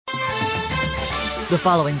The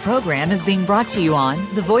following program is being brought to you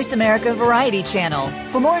on the Voice America Variety Channel.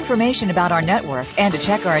 For more information about our network and to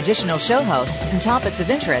check our additional show hosts and topics of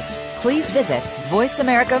interest, please visit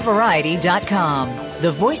voiceamericavariety.com.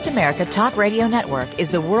 The Voice America Talk Radio Network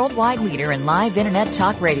is the worldwide leader in live Internet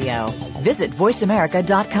talk radio. Visit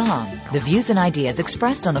voiceamerica.com. The views and ideas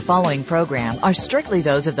expressed on the following program are strictly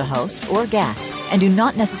those of the host or guests and do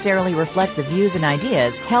not necessarily reflect the views and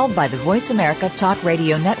ideas held by the Voice America Talk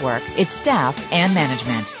Radio Network, its staff, and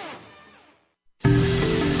management.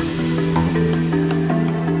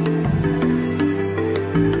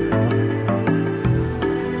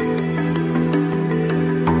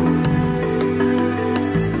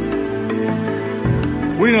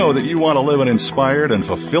 We know that you want to live an inspired and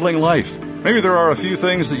fulfilling life. Maybe there are a few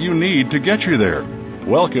things that you need to get you there.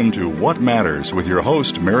 Welcome to What Matters with your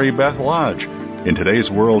host, Mary Beth Lodge. In today's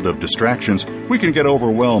world of distractions, we can get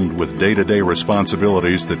overwhelmed with day-to-day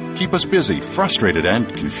responsibilities that keep us busy, frustrated,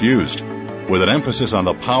 and confused. With an emphasis on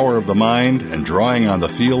the power of the mind and drawing on the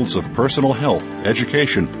fields of personal health,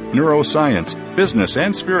 education, neuroscience, business,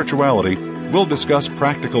 and spirituality, we'll discuss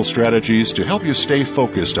practical strategies to help you stay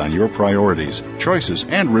focused on your priorities, choices,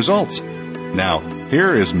 and results. Now,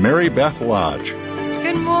 here is Mary Beth Lodge.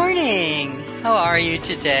 Good morning. How are you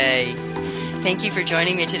today? Thank you for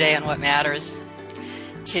joining me today on What Matters.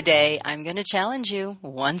 Today, I'm going to challenge you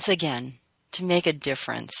once again to make a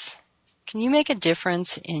difference. Can you make a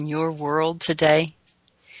difference in your world today?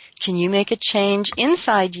 Can you make a change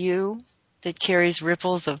inside you that carries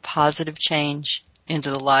ripples of positive change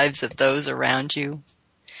into the lives of those around you,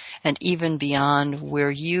 and even beyond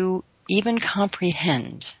where you even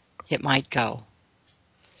comprehend it might go?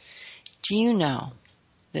 Do you know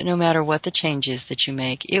that no matter what the changes that you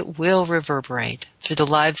make, it will reverberate through the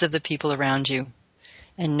lives of the people around you,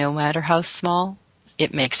 and no matter how small,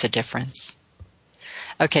 it makes a difference?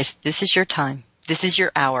 Okay, so this is your time. This is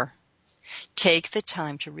your hour. Take the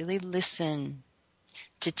time to really listen,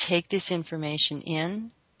 to take this information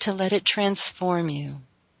in, to let it transform you.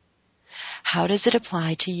 How does it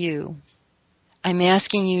apply to you? I'm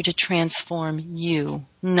asking you to transform you,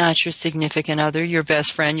 not your significant other, your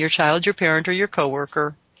best friend, your child, your parent, or your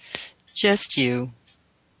coworker. Just you.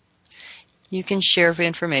 You can share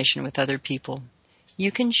information with other people.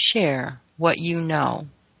 You can share what you know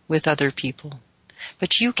with other people.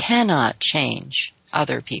 But you cannot change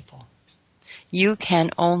other people. You can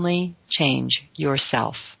only change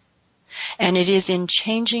yourself. And it is in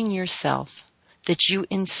changing yourself that you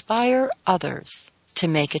inspire others to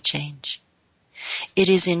make a change. It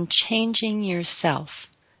is in changing yourself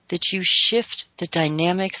that you shift the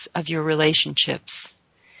dynamics of your relationships,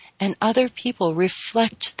 and other people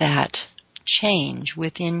reflect that change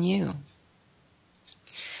within you.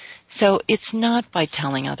 So it's not by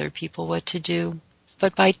telling other people what to do,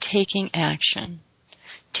 but by taking action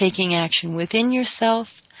within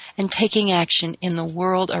yourself and taking action in the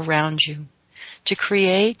world around you to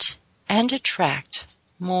create and attract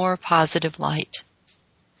more positive light.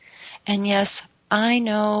 And yes, I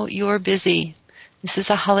know you're busy. This is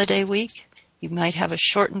a holiday week. You might have a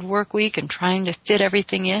shortened work week and trying to fit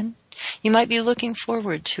everything in. You might be looking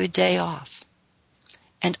forward to a day off.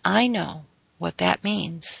 And I know what that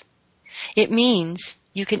means. It means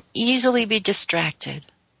you can easily be distracted.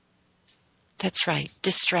 That's right,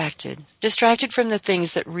 distracted. Distracted from the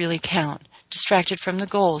things that really count. Distracted from the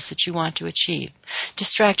goals that you want to achieve.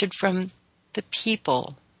 Distracted from the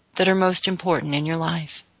people that are most important in your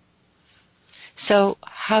life. So,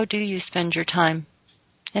 how do you spend your time?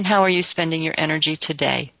 And how are you spending your energy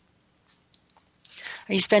today?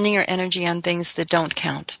 Are you spending your energy on things that don't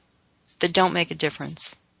count, that don't make a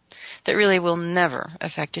difference, that really will never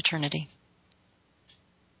affect eternity?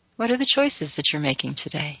 What are the choices that you're making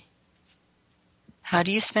today? How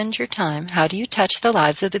do you spend your time? How do you touch the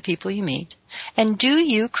lives of the people you meet? And do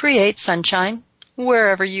you create sunshine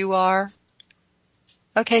wherever you are?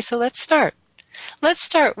 Okay, so let's start. Let's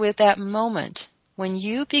start with that moment when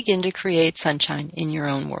you begin to create sunshine in your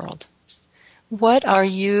own world. What are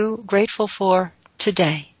you grateful for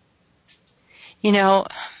today? You know,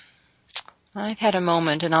 I've had a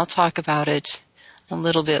moment, and I'll talk about it a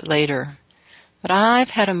little bit later, but I've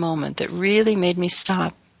had a moment that really made me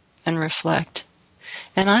stop and reflect.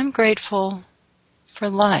 And I'm grateful for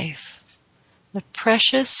life, the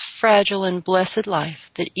precious, fragile, and blessed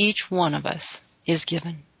life that each one of us is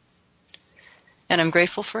given. And I'm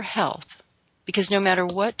grateful for health, because no matter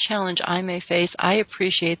what challenge I may face, I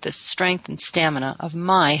appreciate the strength and stamina of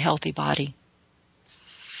my healthy body.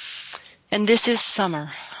 And this is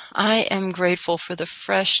summer. I am grateful for the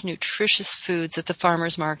fresh, nutritious foods at the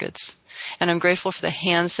farmers markets. And I'm grateful for the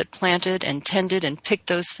hands that planted and tended and picked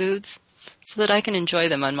those foods. so that I can enjoy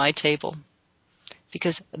them on my table.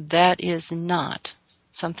 Because that is not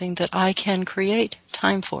something that I can create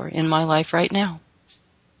time for in my life right now.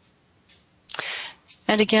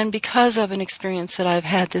 And again, because of an experience that I've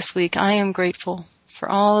had this week, I am grateful for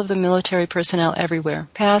all of the military personnel everywhere,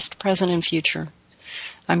 past, present, and future.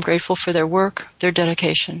 I'm grateful for their work, their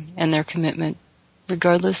dedication, and their commitment,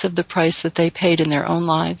 regardless of the price that they paid in their own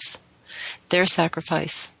lives. Their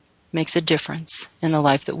sacrifice makes a difference in the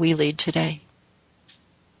life that we lead today.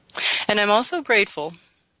 And I'm also grateful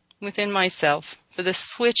within myself for the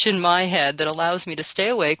switch in my head that allows me to stay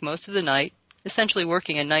awake most of the night, essentially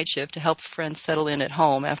working a night shift to help friends settle in at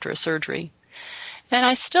home after a surgery. And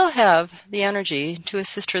I still have the energy to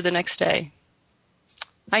assist her the next day.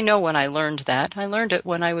 I know when I learned that. I learned it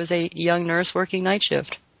when I was a young nurse working night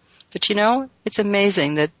shift. But you know, it's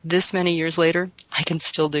amazing that this many years later, I can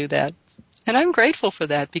still do that. And I'm grateful for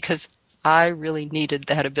that because I really needed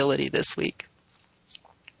that ability this week.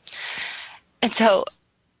 And so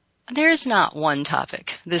there's not one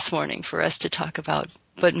topic this morning for us to talk about,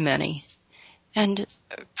 but many. And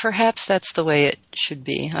perhaps that's the way it should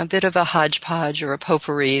be, a bit of a hodgepodge or a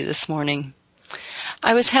potpourri this morning.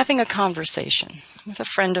 I was having a conversation with a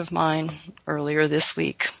friend of mine earlier this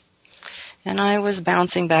week, and I was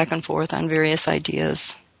bouncing back and forth on various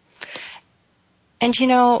ideas. And you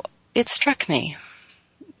know, it struck me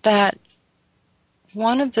that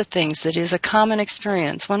one of the things that is a common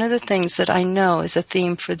experience, one of the things that I know is a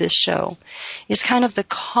theme for this show, is kind of the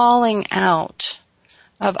calling out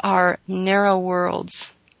of our narrow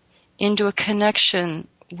worlds into a connection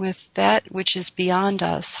with that which is beyond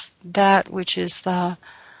us, that which is the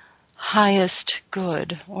highest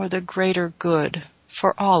good or the greater good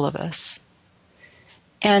for all of us.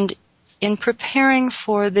 And in preparing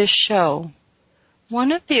for this show,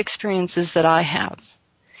 one of the experiences that I have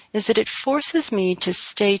is that it forces me to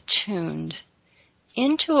stay tuned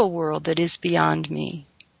into a world that is beyond me.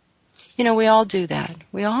 You know, we all do that.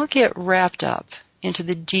 We all get wrapped up into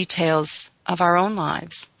the details of our own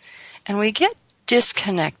lives, and we get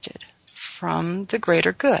disconnected from the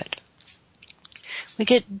greater good. We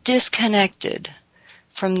get disconnected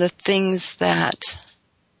from the things that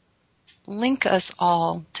link us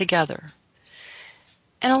all together.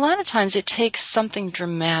 And a lot of times it takes something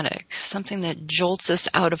dramatic, something that jolts us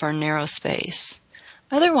out of our narrow space.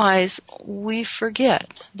 Otherwise, we forget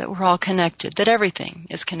that we're all connected, that everything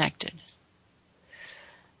is connected.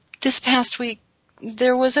 This past week,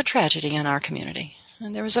 there was a tragedy in our community.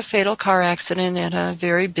 And there was a fatal car accident at a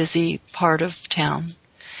very busy part of town.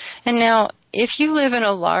 And now, if you live in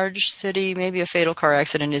a large city, maybe a fatal car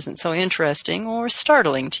accident isn't so interesting or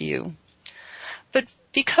startling to you. But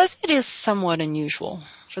because it is somewhat unusual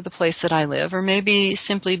for the place that I live, or maybe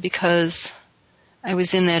simply because I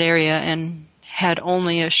was in that area and had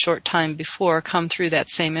only a short time before come through that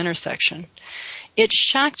same intersection, it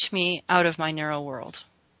shocked me out of my narrow world.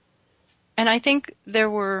 And I think there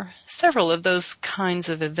were several of those kinds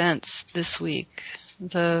of events this week.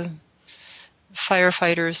 The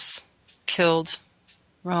firefighters killed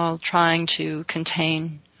while trying to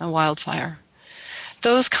contain a wildfire.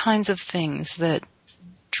 Those kinds of things that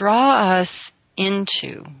draw us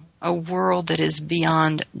into a world that is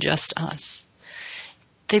beyond just us.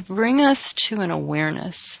 They bring us to an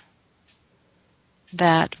awareness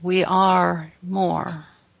that we are more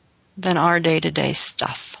than our day-to-day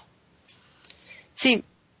stuff. See,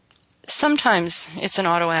 sometimes it's an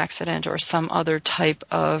auto accident or some other type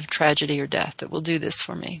of tragedy or death that will do this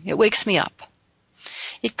for me. It wakes me up.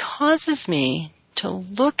 It causes me to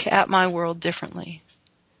look at my world differently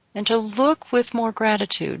and to look with more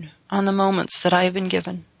gratitude on the moments that I have been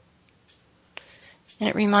given. And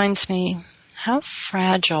it reminds me how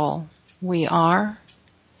fragile we are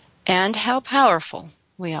and how powerful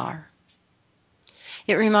we are.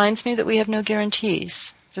 It reminds me that we have no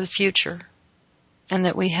guarantees for the future and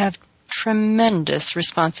that we have tremendous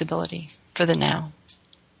responsibility for the now.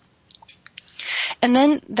 And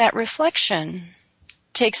then that reflection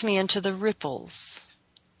takes me into the ripples,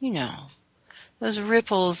 you know, those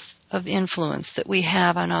ripples of influence that we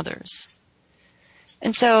have on others.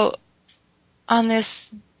 And so on this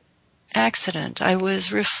accident, I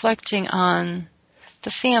was reflecting on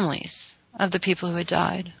the families of the people who had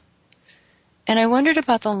died. And I wondered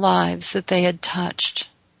about the lives that they had touched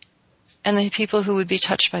and the people who would be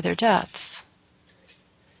touched by their deaths.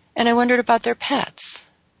 And I wondered about their pets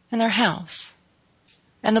and their house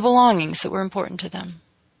and the belongings that were important to them.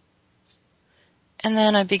 And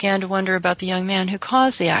then I began to wonder about the young man who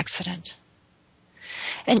caused the accident.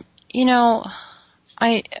 And, you know,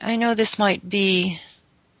 I know this might be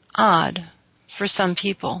odd for some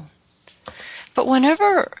people, but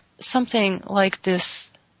whenever something like this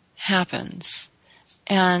happens,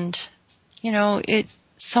 and,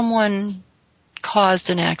 someone caused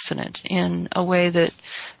an accident in a way that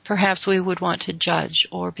perhaps we would want to judge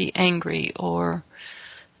or be angry or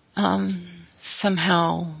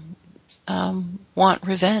somehow want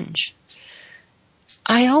revenge.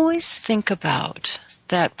 I always think about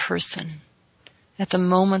that person at the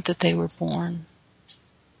moment that they were born.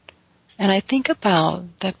 And I think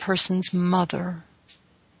about that person's mother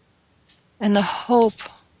and the hope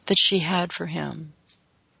that she had for him,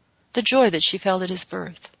 the joy that she felt at his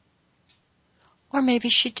birth. Or maybe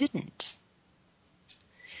she didn't.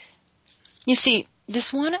 You see,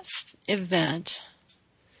 this one event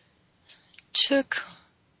took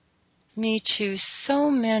me to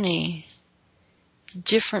so many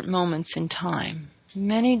different moments in time,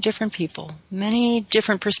 many different people, many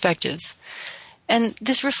different perspectives. And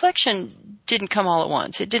this reflection didn't come all at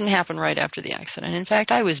once. It didn't happen right after the accident. In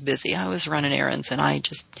fact, I was busy. I was running errands, and I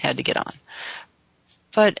just had to get on.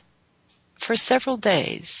 But for several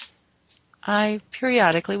days, I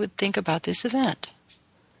periodically would think about this event.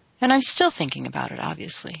 And I'm still thinking about it,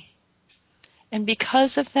 obviously. And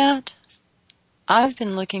because of that, I've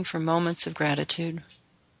been looking for moments of gratitude.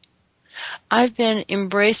 I've been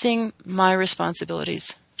embracing my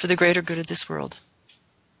responsibilities for the greater good of this world.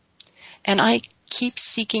 And I keep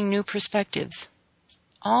seeking new perspectives,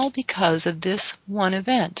 all because of this one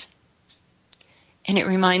event. And it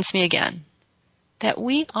reminds me again that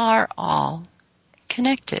we are all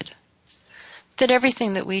connected, that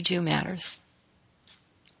everything that we do matters.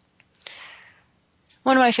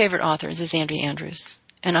 One of my favorite authors is Andy Andrews,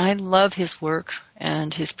 and I love his work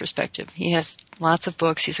and his perspective. He has lots of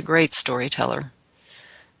books. He's a great storyteller.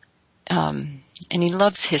 And he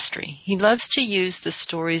loves history. He loves to use the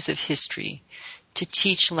stories of history to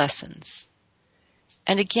teach lessons.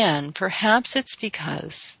 And again, perhaps it's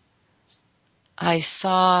because I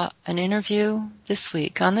saw an interview this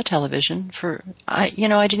week on the television I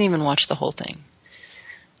didn't even watch the whole thing.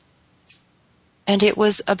 And it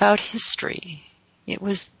was about history. It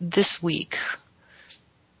was this week,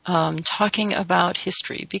 talking about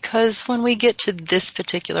history. Because when we get to this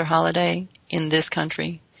particular holiday in this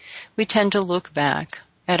country, we tend to look back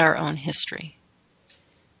at our own history.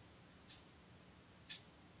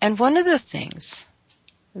 And one of the things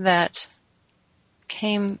that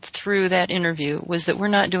came through that interview was that we're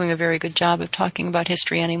not doing a very good job of talking about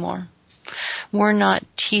history anymore. We're not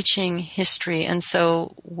teaching history, and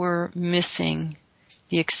so we're missing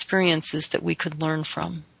the experiences that we could learn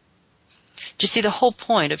from. Do you see, the whole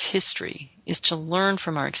point of history is to learn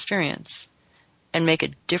from our experience and make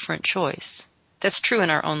a different choice. That's true in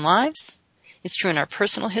our own lives, it's true in our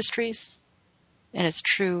personal histories, and it's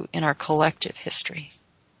true in our collective history.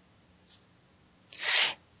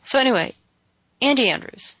 So anyway, Andy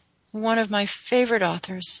Andrews, one of my favorite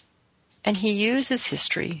authors, and he uses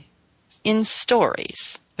history in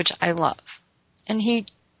stories, which I love. And he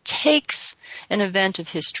takes an event of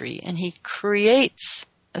history and he creates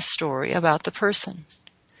a story about the person.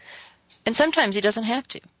 And sometimes he doesn't have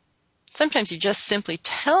to. Sometimes he just simply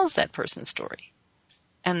tells that person's story,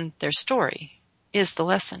 and their story is the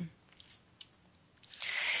lesson.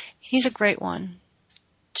 He's a great one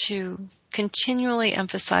to continually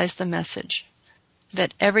emphasize the message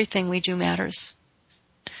that everything we do matters,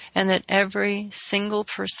 and that every single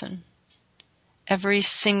person, every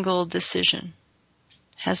single decision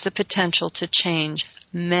has the potential to change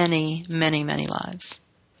many, many, many lives.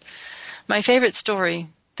 My favorite story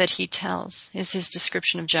that he tells is his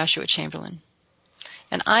description of Joshua Chamberlain.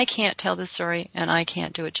 And I can't tell the story, and I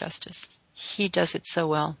can't do it justice. He does it so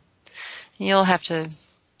well. You'll have to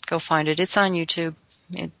go find it. It's on YouTube.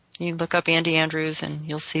 You look up Andy Andrews, and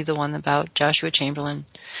you'll see the one about Joshua Chamberlain.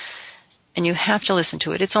 And you have to listen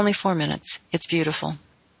to it. It's only 4 minutes. It's beautiful.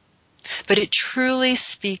 But it truly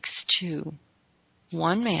speaks to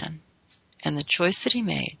one man and the choice that he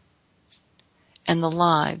made and the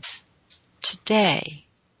lives today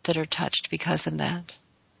that are touched because of that.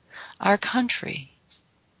 Our country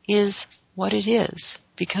is what it is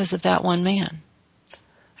because of that one man.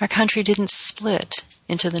 Our country didn't split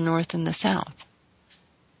into the North and the South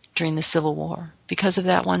during the Civil War because of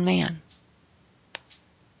that one man.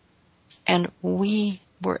 And we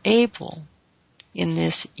were able, in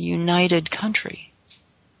this united country,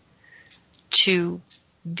 to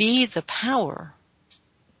be the power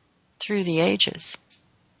through the ages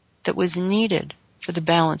that was needed for the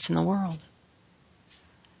balance in the world.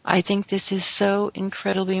 I think this is so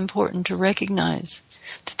incredibly important to recognize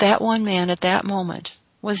that that one man at that moment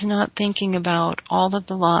was not thinking about all of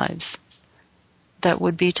the lives that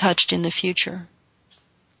would be touched in the future.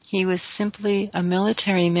 He was simply a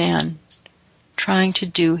military man trying to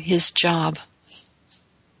do his job.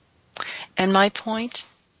 And my point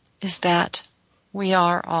is that we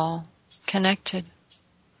are all connected.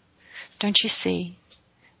 Don't you see?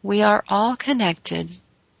 We are all connected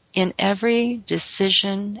in every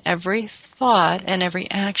decision, every thought, and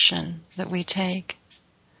every action that we take.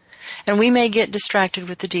 And we may get distracted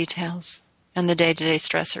with the details and the day-to-day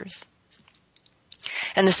stressors,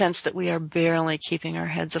 and the sense that we are barely keeping our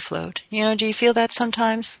heads afloat. You know, do you feel that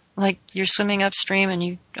sometimes? Like you're swimming upstream and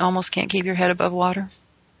you almost can't keep your head above water?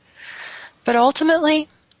 But ultimately,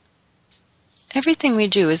 everything we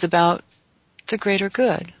do is about the greater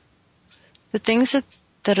good. The things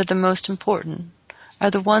that are the most important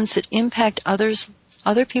are the ones that impact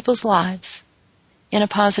other people's lives in a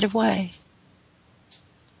positive way.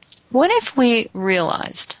 What if we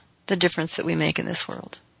realized the difference that we make in this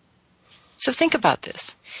world? So think about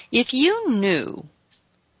this. If you knew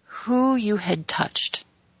who you had touched,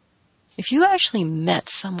 if you actually met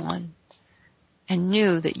someone and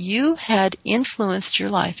knew that you had influenced your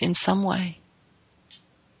life in some way,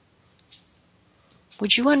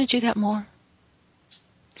 would you want to do that more?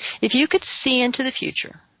 If you could see into the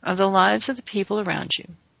future of the lives of the people around you,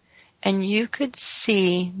 and you could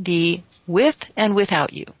see the with and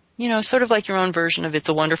without you, you know, sort of like your own version of It's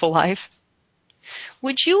a Wonderful Life,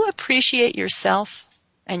 would you appreciate yourself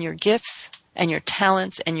and your gifts and your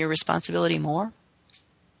talents and your responsibility more?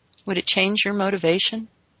 Would it change your motivation?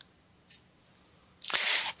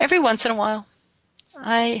 Every once in a while,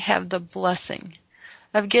 I have the blessing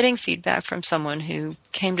of getting feedback from someone who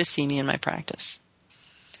came to see me in my practice.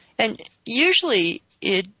 And usually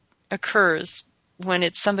it occurs when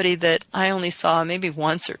it's somebody that I only saw maybe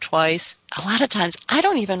once or twice. A lot of times I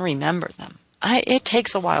don't even remember them. It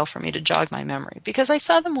takes a while for me to jog my memory because I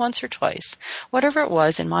saw them once or twice. Whatever it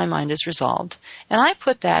was in my mind is resolved. And I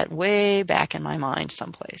put that way back in my mind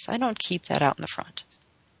someplace. I don't keep that out in the front.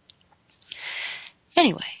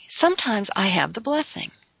 Anyway, sometimes I have the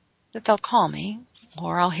blessing that they'll call me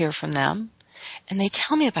or I'll hear from them and they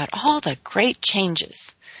tell me about all the great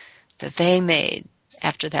changes that they made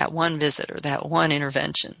after that one visit or that one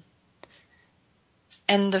intervention.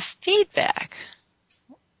 And the feedback,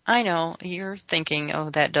 I know you're thinking, oh,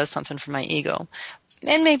 that does something for my ego.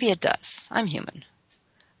 And maybe it does. I'm human.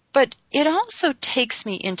 But it also takes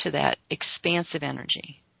me into that expansive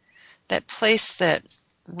energy, that place that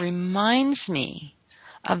reminds me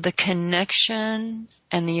of the connection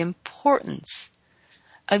and the importance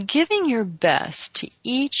of giving your best to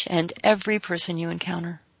each and every person you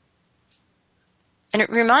encounter. And it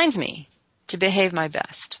reminds me to behave my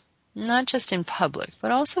best, not just in public,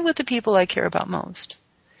 but also with the people I care about most.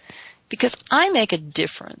 Because I make a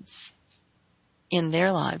difference in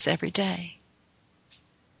their lives every day.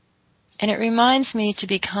 And it reminds me to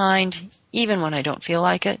be kind even when I don't feel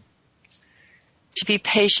like it, to be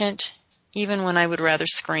patient even when I would rather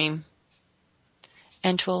scream,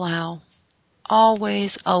 and to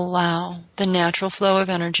always allow the natural flow of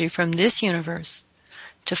energy from this universe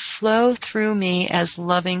to flow through me as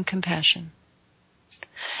loving compassion.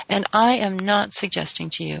 And I am not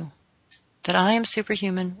suggesting to you that I am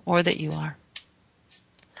superhuman or that you are.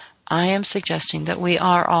 I am suggesting that we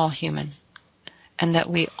are all human and that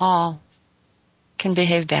we all can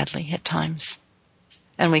behave badly at times.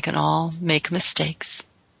 And we can all make mistakes.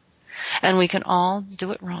 And we can all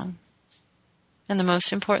do it wrong. And the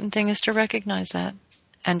most important thing is to recognize that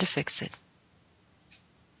and to fix it.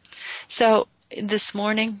 So this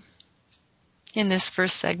morning, in this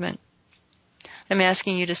first segment, I'm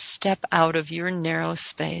asking you to step out of your narrow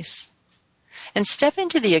space and step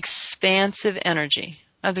into the expansive energy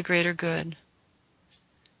of the greater good.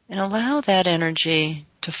 And allow that energy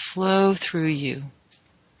to flow through you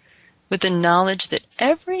with the knowledge that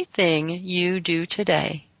everything you do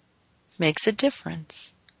today makes a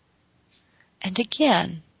difference. And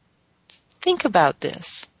again, think about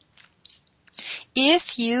this.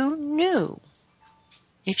 If you knew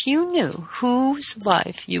whose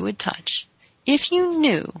life you would touch, if you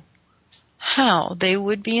knew how they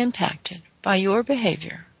would be impacted by your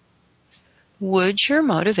behavior, would your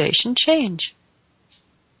motivation change?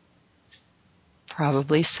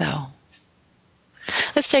 Probably so.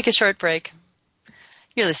 Let's take a short break.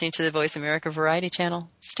 You're listening to the Voice America Variety Channel.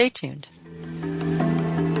 Stay tuned.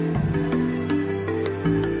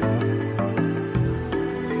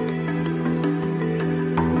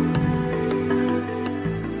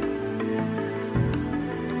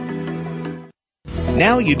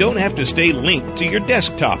 Now you don't have to stay linked to your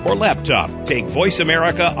desktop or laptop. Take Voice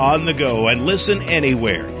America on the go and listen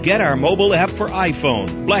anywhere. Get our mobile app for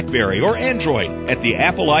iPhone, BlackBerry, or Android at the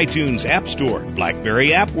Apple iTunes App Store,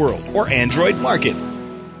 BlackBerry App World, or Android Market.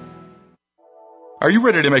 Are you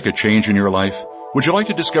ready to make a change in your life? Would you like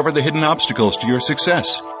to discover the hidden obstacles to your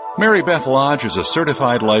success? Mary Beth Lodge is a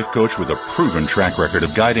certified life coach with a proven track record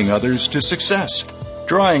of guiding others to success.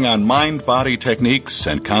 Drawing on mind-body techniques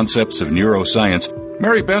and concepts of neuroscience,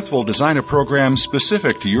 Mary Beth will design a program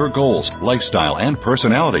specific to your goals, lifestyle, and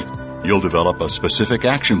personality. You'll develop a specific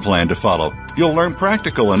action plan to follow. You'll learn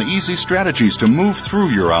practical and easy strategies to move through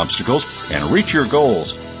your obstacles and reach your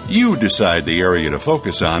goals. You decide the area to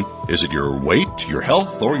focus on. Is it your weight, your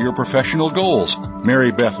health, or your professional goals?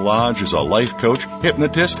 Mary Beth Lodge is a life coach,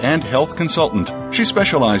 hypnotist, and health consultant. She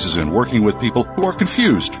specializes in working with people who are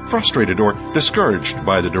confused, frustrated, or discouraged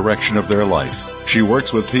by the direction of their life. She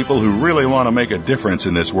works with people who really want to make a difference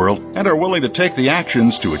in this world and are willing to take the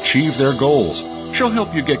actions to achieve their goals. She'll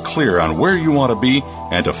help you get clear on where you want to be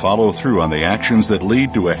and to follow through on the actions that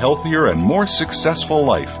lead to a healthier and more successful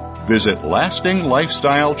life. Visit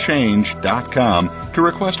lastinglifestylechange.com to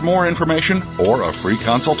request more information or a free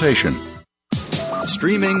consultation.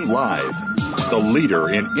 Streaming live, the leader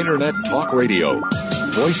in Internet Talk Radio,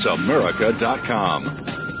 VoiceAmerica.com.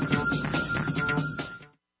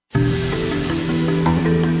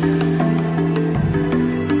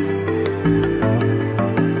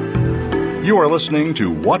 You are listening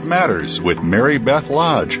to What Matters with Mary Beth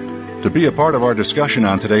Lodge. To be a part of our discussion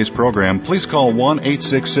on today's program, please call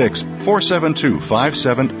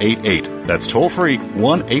 1-866-472-5788. That's toll-free,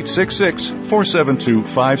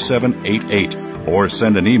 1-866-472-5788. Or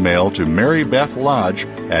send an email to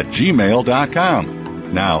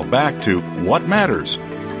marybethlodge@gmail.com. Now, back to What Matters.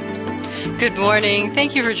 Good morning.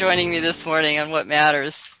 Thank you for joining me this morning on What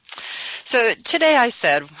Matters. So today I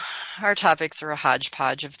said our topics are a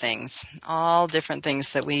hodgepodge of things, all different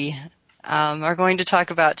things that we are going to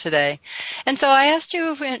talk about today. And so I asked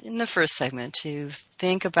you in the first segment to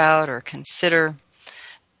think about or consider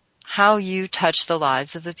how you touch the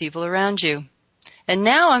lives of the people around you. And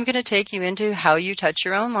now I'm going to take you into how you touch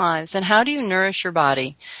your own lives and how do you nourish your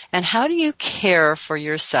body and how do you care for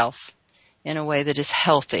yourself in a way that is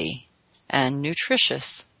healthy and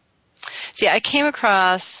nutritious. See, I came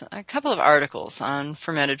across a couple of articles on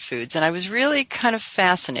fermented foods, and I was really kind of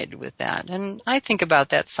fascinated with that. And I think about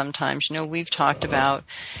that sometimes. You know, we've talked about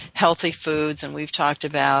healthy foods, and we've talked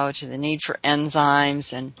about the need for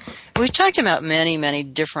enzymes, and we've talked about many, many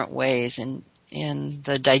different ways in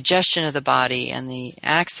the digestion of the body and the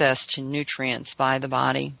access to nutrients by the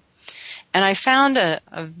body. And I found a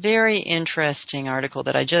very interesting article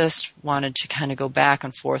that I just wanted to kind of go back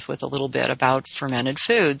and forth with a little bit about fermented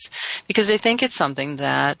foods, because I think it's something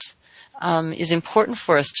that is important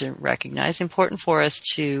for us to recognize, important for us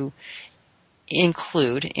to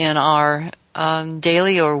include in our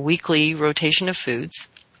daily or weekly rotation of foods.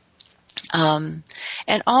 And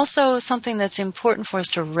also something that's important for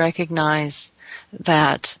us to recognize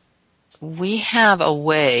that we have a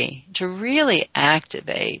way to really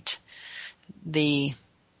activate the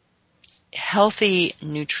healthy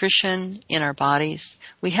nutrition in our bodies.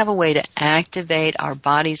 We have a way to activate our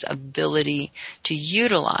body's ability to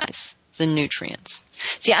utilize the nutrients.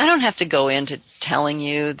 See, I don't have to go into telling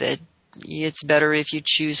you that it's better if you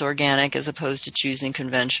choose organic as opposed to choosing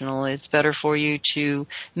conventional. It's better for you to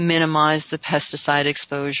minimize the pesticide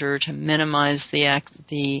exposure, to minimize the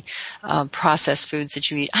processed foods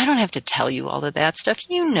that you eat. I don't have to tell you all of that stuff.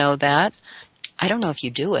 You know that. I don't know if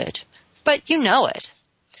you do it, but you know it.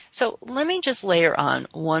 So let me just layer on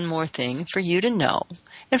one more thing for you to know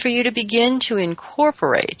and for you to begin to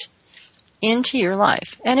incorporate into your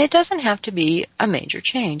life. And it doesn't have to be a major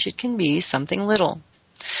change. It can be something little.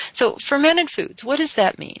 So fermented foods, what does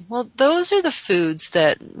that mean? Well, those are the foods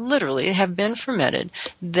that literally have been fermented.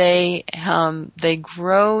 They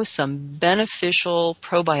grow some beneficial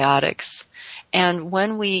probiotics. And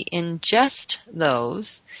when we ingest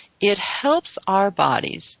those, it helps our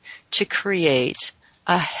bodies to create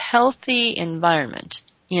a healthy environment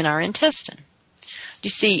in our intestine.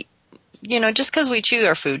 You see, just because we chew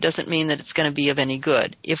our food doesn't mean that it's going to be of any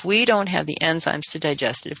good. If we don't have the enzymes to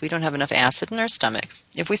digest it, if we don't have enough acid in our stomach,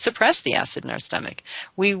 if we suppress the acid in our stomach,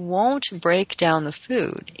 we won't break down the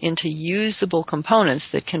food into usable components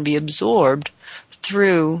that can be absorbed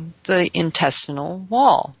through the intestinal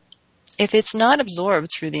wall. If it's not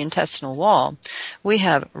absorbed through the intestinal wall, we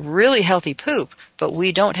have really healthy poop, but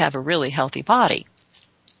we don't have a really healthy body.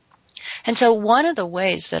 And so one of the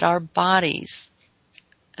ways that our bodies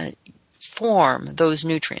form those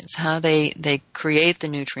nutrients, how they create the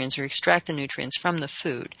nutrients or extract the nutrients from the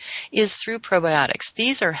food, is through probiotics.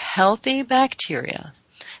 These are healthy bacteria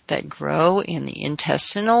that grow in the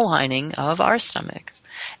intestinal lining of our stomach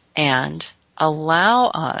and allow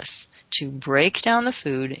us to break down the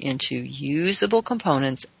food into usable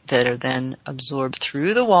components that are then absorbed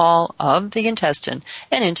through the wall of the intestine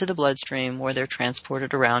and into the bloodstream, where they're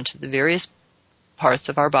transported around to the various parts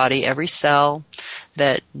of our body. Every cell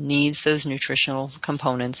that needs those nutritional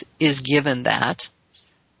components is given that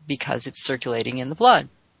because it's circulating in the blood.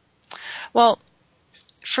 Well,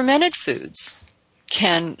 fermented foods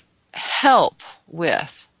can help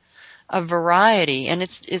with a variety, and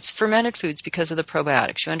it's fermented foods because of the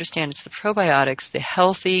probiotics. You understand, it's the probiotics, the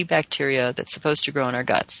healthy bacteria that's supposed to grow in our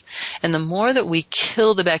guts. And the more that we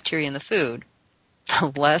kill the bacteria in the food,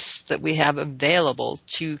 the less that we have available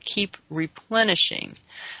to keep replenishing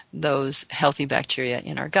those healthy bacteria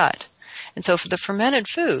in our gut. And so for the fermented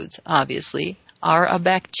foods, obviously, are a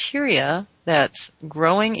bacteria that's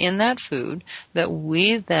growing in that food that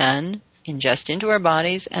we then ingest into our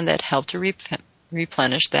bodies and that help to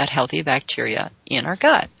replenish that healthy bacteria in our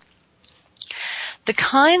gut. The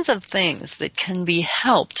kinds of things that can be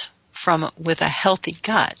helped with a healthy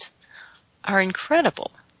gut are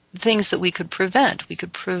incredible. Things that we could prevent. We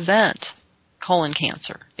could prevent colon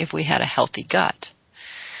cancer if we had a healthy gut.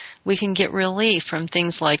 We can get relief from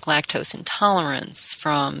things like lactose intolerance,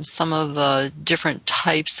 from some of the different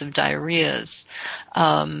types of diarrheas,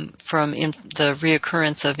 from the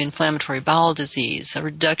reoccurrence of inflammatory bowel disease, a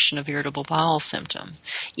reduction of irritable bowel symptom.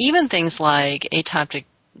 Even things like atopic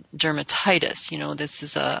dermatitis. This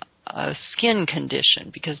is a skin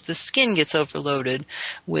condition because the skin gets overloaded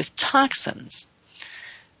with toxins.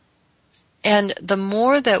 And the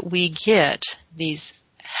more that we get these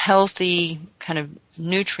healthy kind of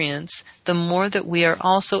nutrients, the more that we are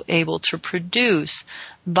also able to produce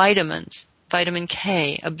vitamins, vitamin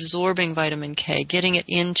K, absorbing vitamin K, getting it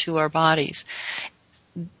into our bodies.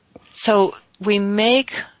 So we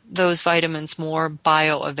make those vitamins more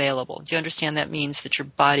bioavailable. Do you understand that means that your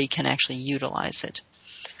body can actually utilize it?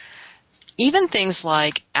 Even things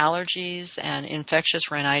like allergies and infectious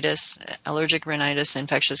rhinitis, allergic rhinitis,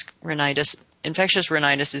 infectious rhinitis. Infectious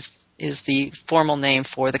rhinitis is the formal name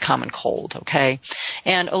for the common cold, okay?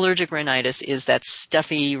 And allergic rhinitis is that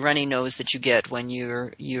stuffy, runny nose that you get when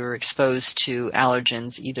you're exposed to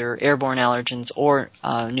allergens, either airborne allergens or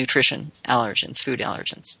nutrition allergens, food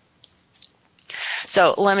allergens.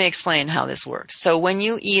 So let me explain how this works. So when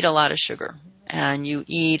you eat a lot of sugar and you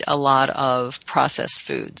eat a lot of processed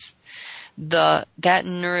foods, that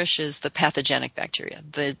nourishes the pathogenic bacteria,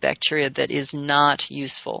 the bacteria that is not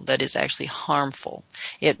useful, that is actually harmful.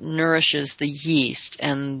 It nourishes the yeast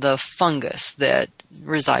and the fungus that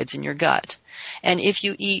resides in your gut. And if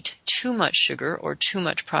you eat too much sugar or too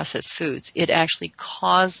much processed foods, it actually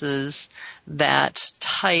causes that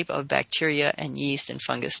type of bacteria and yeast and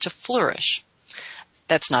fungus to flourish.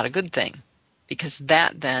 That's not a good thing, because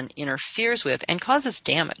that then interferes with and causes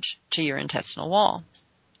damage to your intestinal wall.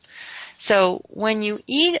 So when you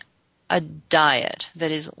eat a diet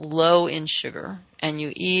that is low in sugar and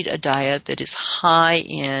you eat a diet that is high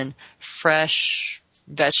in fresh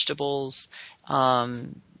vegetables,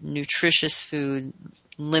 nutritious food,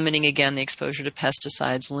 limiting again the exposure to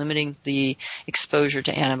pesticides, limiting the exposure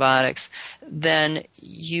to antibiotics, then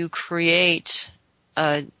you create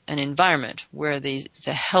an environment where the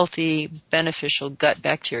healthy, beneficial gut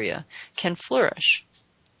bacteria can flourish.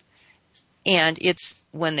 And it's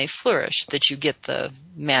when they flourish that you get the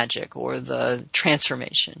magic or the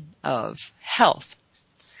transformation of health.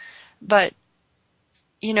 But,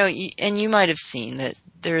 and you might have seen that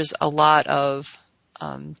there's a lot of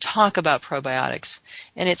talk about probiotics,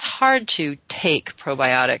 and it's hard to take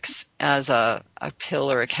probiotics as a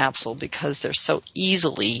pill or a capsule because they're so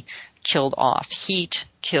easily killed off. Heat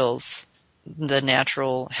kills the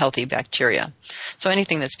natural healthy bacteria. So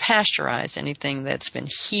anything that's pasteurized, anything that's been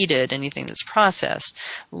heated, anything that's processed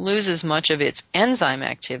loses much of its enzyme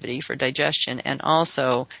activity for digestion and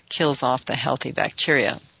also kills off the healthy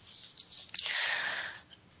bacteria.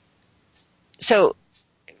 So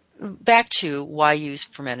back to why use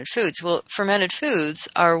fermented foods. Well, fermented foods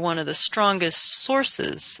are one of the strongest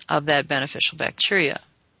sources of that beneficial bacteria.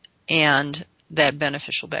 And that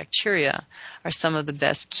beneficial bacteria are some of the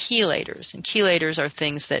best chelators. And chelators are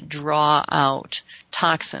things that draw out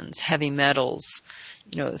toxins, heavy metals,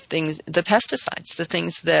 things, the pesticides, the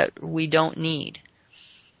things that we don't need.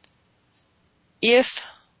 If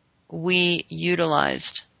we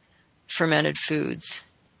utilized fermented foods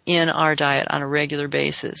in our diet on a regular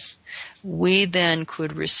basis, we then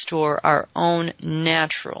could restore our own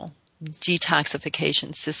natural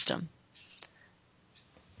detoxification system.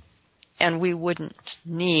 And we wouldn't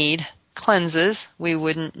need cleanses. We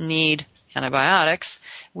wouldn't need antibiotics.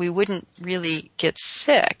 We wouldn't really get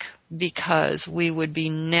sick because we would be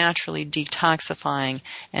naturally detoxifying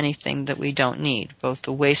anything that we don't need, both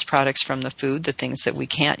the waste products from the food, the things that we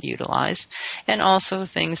can't utilize, and also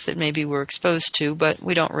things that maybe we're exposed to but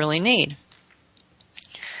we don't really need.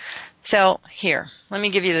 So here, let me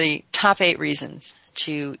give you the top 8 reasons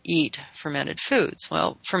to eat fermented foods.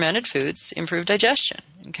 Well, fermented foods improve digestion.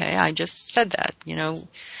 Okay, I just said that.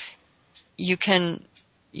 You can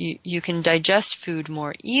digest food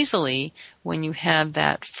more easily when you have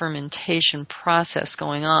that fermentation process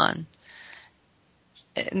going on.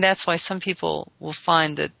 And that's why some people will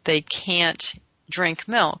find that they can't drink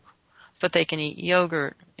milk, but they can eat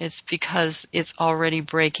yogurt. It's because it's already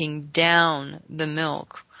breaking down the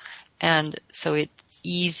milk. And so it's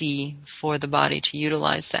easy for the body to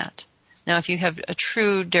utilize that. Now, if you have a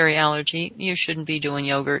true dairy allergy, you shouldn't be doing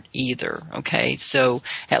yogurt either, okay? So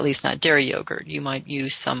at least not dairy yogurt. You might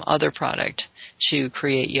use some other product to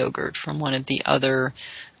create yogurt from one of the other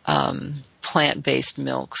plant-based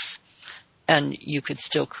milks, and you could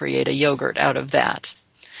still create a yogurt out of that.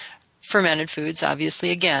 Fermented foods, obviously,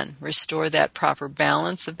 again, restore that proper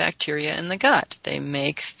balance of bacteria in the gut. They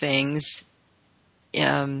make things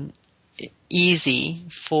easy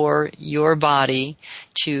for your body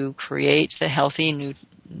to create the healthy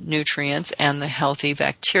nutrients and the healthy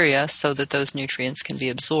bacteria so that those nutrients can be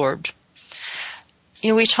absorbed.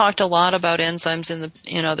 We talked a lot about enzymes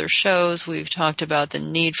in other shows. We've talked about the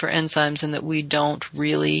need for enzymes and that we don't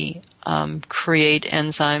really create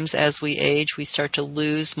enzymes as we age. We start to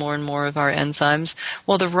lose more and more of our enzymes.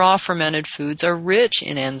 Well, the raw fermented foods are rich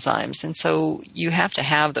in enzymes, and so you have to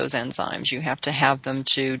have those enzymes. You have to have them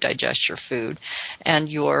to digest your food, and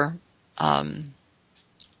you're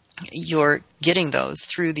getting those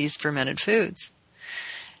through these fermented foods.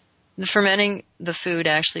 The fermenting the food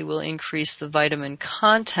actually will increase the vitamin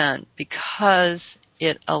content because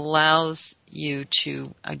it allows you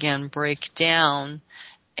to, again, break down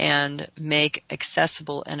and make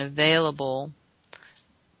accessible and available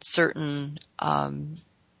certain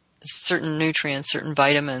nutrients, certain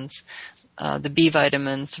vitamins, the B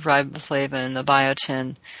vitamins, riboflavin, the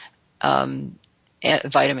biotin,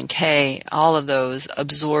 vitamin K, all of those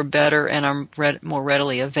absorb better and are more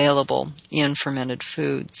readily available in fermented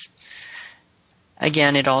foods.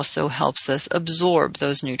 Again, it also helps us absorb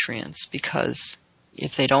those nutrients because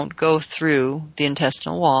if they don't go through the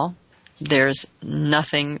intestinal wall, there's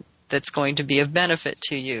nothing that's going to be of benefit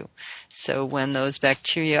to you. So when those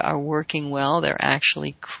bacteria are working well, they're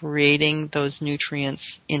actually creating those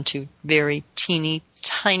nutrients into very teeny,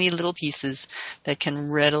 tiny little pieces that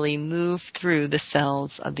can readily move through the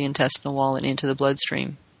cells of the intestinal wall and into the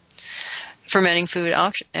bloodstream. Fermenting food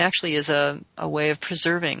actually is a way of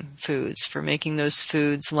preserving foods, for making those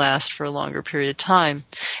foods last for a longer period of time.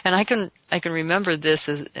 And I can remember this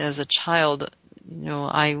as a child.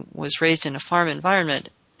 I was raised in a farm environment,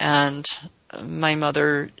 and my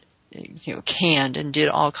mother canned and did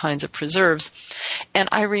all kinds of preserves. And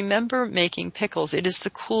I remember making pickles. It is the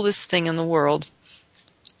coolest thing in the world.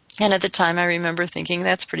 And at the time, I remember thinking,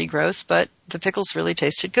 that's pretty gross, but the pickles really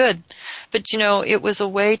tasted good. But, it was a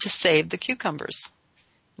way to save the cucumbers.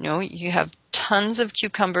 You have tons of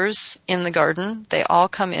cucumbers in the garden. They all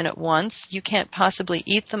come in at once. You can't possibly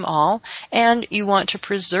eat them all. And you want to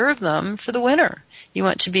preserve them for the winter. You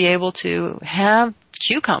want to be able to have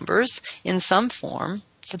cucumbers in some form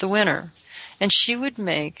for the winter. And she would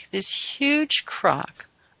make this huge crock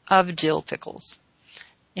of dill pickles.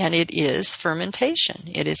 And it is fermentation.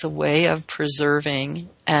 It is a way of preserving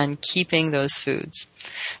and keeping those foods.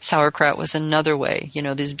 Sauerkraut was another way.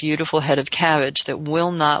 This beautiful head of cabbage that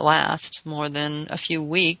will not last more than a few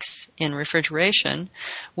weeks in refrigeration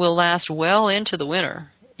will last well into the winter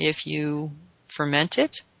if you ferment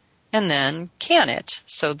it and then can it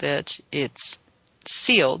so that it's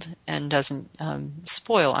sealed and doesn't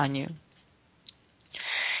spoil on you.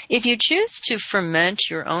 If you choose to ferment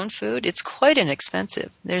your own food, it's quite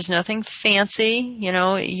inexpensive. There's nothing fancy.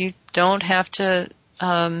 You don't have to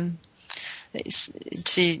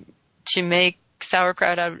make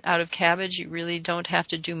sauerkraut out of cabbage. You really don't have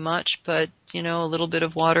to do much, but a little bit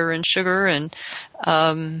of water and sugar and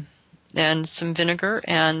some vinegar,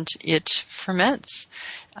 and it ferments.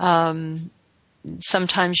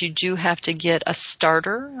 Sometimes you do have to get a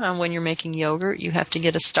starter. When you're making yogurt, you have to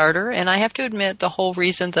get a starter. And I have to admit, the whole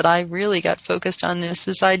reason that I really got focused on this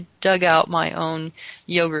is I dug out my own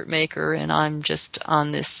yogurt maker, and I'm just on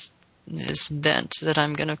this bent that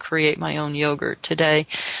I'm going to create my own yogurt today.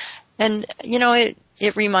 And,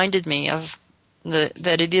 it reminded me of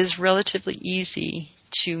that it is relatively easy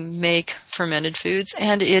to make fermented foods,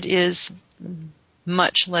 and it is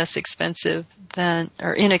much less expensive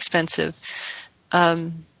inexpensive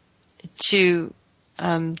to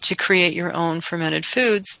create your own fermented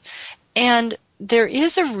foods. And there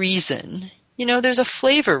is a reason. There's a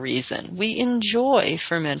flavor reason. We enjoy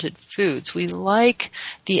fermented foods. We like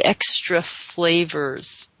the extra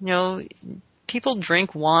flavors. People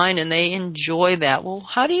drink wine and they enjoy that. Well,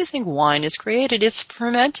 how do you think wine is created? It's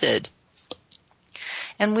fermented.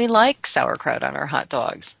 And we like sauerkraut on our hot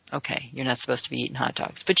dogs. Okay, you're not supposed to be eating hot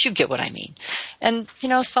dogs, but you get what I mean. And,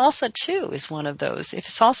 salsa too is one of those. If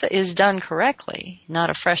salsa is done correctly,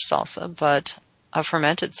 not a fresh salsa, but a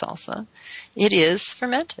fermented salsa, it is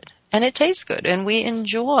fermented. And it tastes good, and we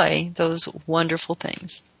enjoy those wonderful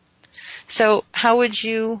things. So how would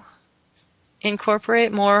you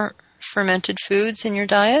incorporate more fermented foods in your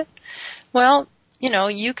diet? Well,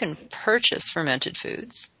 you can purchase fermented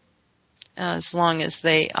foods as long as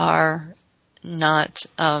they are not,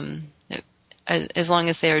 as long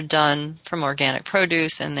as they are done from organic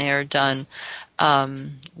produce and they are done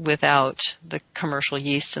without the commercial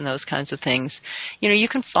yeast and those kinds of things. You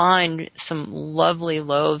can find some lovely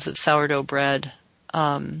loaves of sourdough bread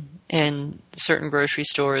in certain grocery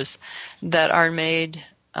stores that are made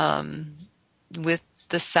with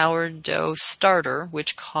the sourdough starter,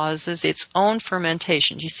 which causes its own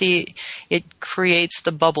fermentation. You see, it creates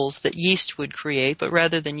the bubbles that yeast would create, but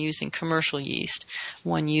rather than using commercial yeast,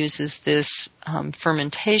 one uses this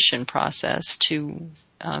fermentation process to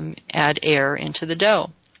add air into the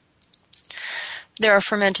dough. There are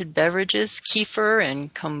fermented beverages, kefir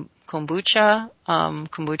and kombucha.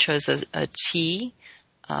 Kombucha is a tea.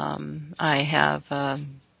 I have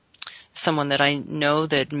someone that I know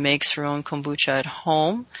that makes her own kombucha at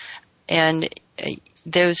home, and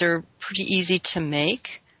those are pretty easy to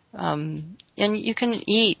make. And you can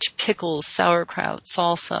eat pickles, sauerkraut,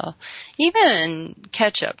 salsa, even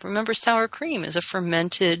ketchup. Remember, sour cream is a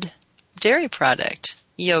fermented dairy product.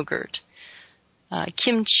 Yogurt,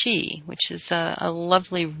 kimchi, which is a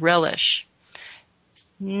lovely relish.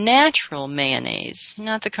 Natural mayonnaise,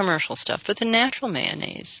 not the commercial stuff, but the natural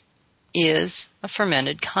mayonnaise is a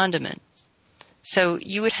fermented condiment. So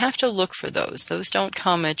you would have to look for those. Those don't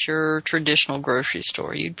come at your traditional grocery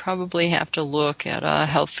store. You'd probably have to look at a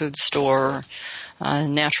health food store or a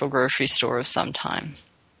natural grocery store of some time.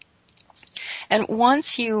 And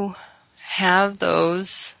once you have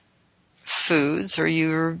those foods, or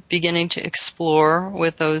you're beginning to explore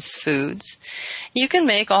with those foods, you can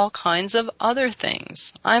make all kinds of other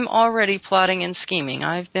things. I'm already plotting and scheming.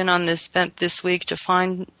 I've been on this bent this week to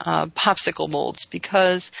find popsicle molds,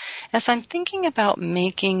 because as I'm thinking about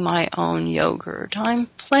making my own yogurt, I'm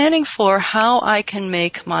planning for how I can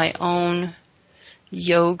make my own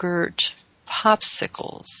yogurt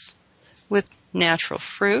popsicles with natural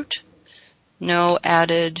fruit, no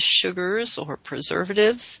added sugars or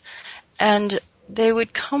preservatives, and they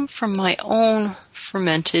would come from my own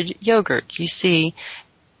fermented yogurt. You see,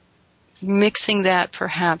 mixing that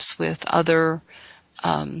perhaps with other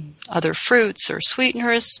fruits or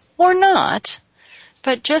sweeteners, or not,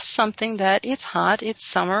 but just something that it's hot, it's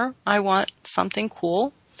summer, I want something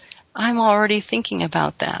cool. I'm already thinking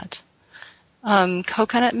about that.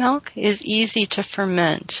 Coconut milk is easy to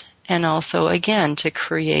ferment, and also, again, to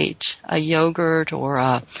create a yogurt or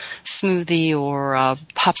a smoothie or a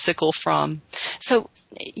popsicle from. So,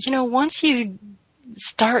 once you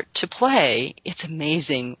start to play, it's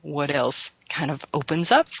amazing what else kind of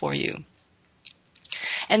opens up for you.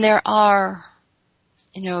 And there are,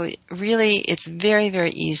 really, it's very,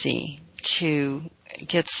 very easy to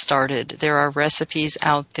get started. There are recipes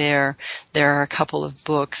out there. There are a couple of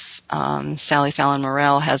books. Sally Fallon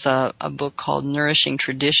Morell has a book called Nourishing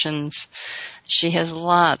Traditions. She has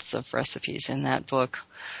lots of recipes in that book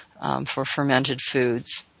for fermented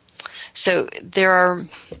foods. So there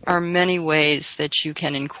are many ways that you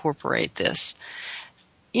can incorporate this.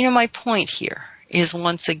 My point here is,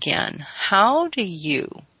 once again, how do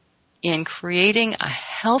you, in creating a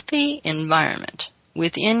healthy environment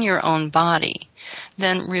within your own body,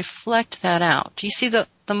 then reflect that out? Do you see, the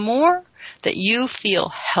more that you feel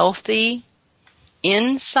healthy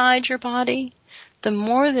inside your body, the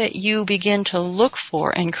more that you begin to look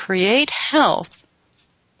for and create health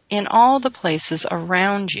in all the places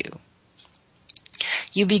around you.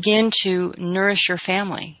 You begin to nourish your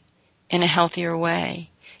family in a healthier way.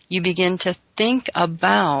 You begin to think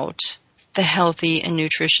about the healthy and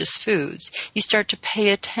nutritious foods. You start to pay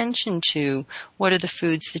attention to what are the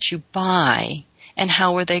foods that you buy And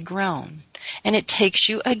how were they grown? And it takes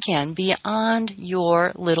you, again, beyond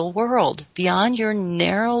your little world, beyond your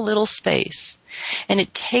narrow little space. And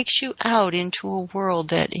it takes you out into a world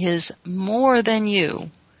that is more than you.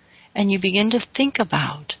 And you begin to think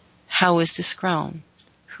about, how is this grown?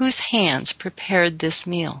 Whose hands prepared this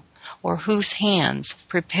meal? Or whose hands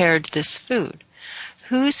prepared this food?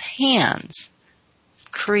 Whose hands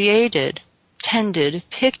created, tended,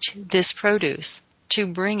 picked this produce to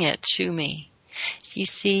bring it to me? You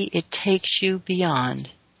see, it takes you beyond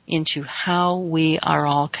into how we are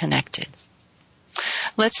all connected.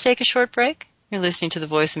 Let's take a short break. You're listening to the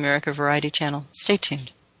Voice America Variety Channel. Stay tuned.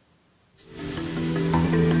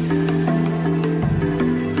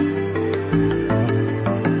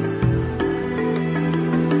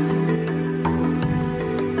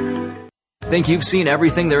 Think you've seen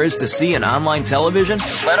everything there is to see in online television?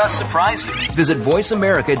 Let us surprise you. Visit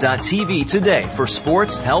voiceamerica.tv today for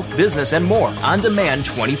sports, health, business, and more on demand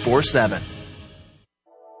 24/7.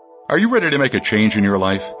 Are you ready to make a change in your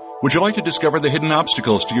life? Would you like to discover the hidden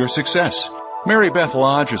obstacles to your success? Mary Beth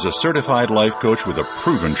Lodge is a certified life coach with a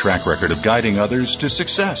proven track record of guiding others to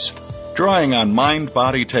success. Drawing on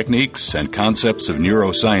mind-body techniques and concepts of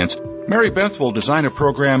neuroscience, Mary Beth will design a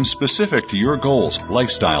program specific to your goals,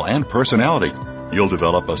 lifestyle, and personality. You'll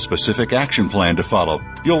develop a specific action plan to follow.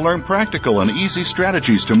 You'll learn practical and easy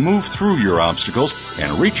strategies to move through your obstacles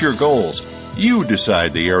and reach your goals. You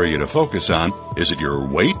decide the area to focus on. Is it your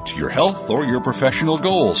weight, your health, or your professional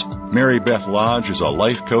goals? Mary Beth Lodge is a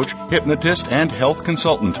life coach, hypnotist, and health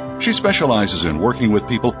consultant. She specializes in working with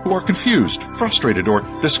people who are confused, frustrated, or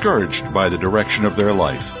discouraged by the direction of their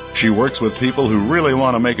life. She works with people who really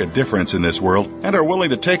want to make a difference in this world and are willing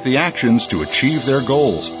to take the actions to achieve their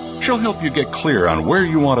goals. She'll help you get clear on where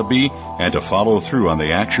you want to be and to follow through on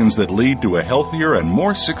the actions that lead to a healthier and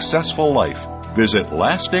more successful life. Visit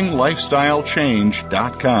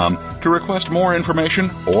lastinglifestylechange.com to request more information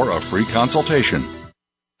or a free consultation.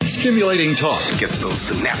 Stimulating talk gets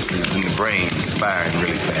those synapses in the brain firing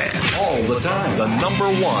really fast. All the time. The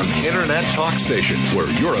 #1 Internet talk station where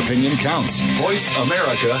your opinion counts.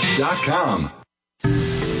 VoiceAmerica.com.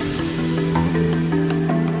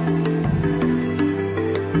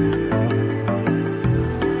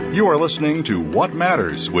 You are listening to What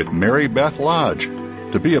Matters with Mary Beth Lodge.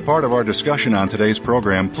 To be a part of our discussion on today's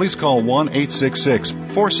program, please call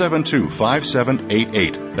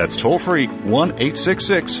 1-866-472-5788. That's toll-free,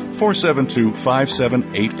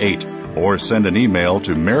 1-866-472-5788. Or send an email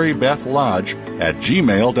to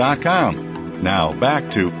marybethlodge@gmail.com. Now,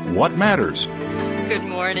 back to What Matters. Good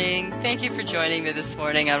morning. Thank you for joining me this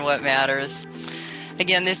morning on What Matters.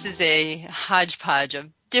 Again, this is a hodgepodge of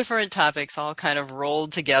different topics all kind of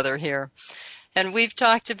rolled together here. And we've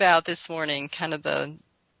talked about this morning kind of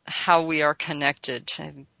how we are connected,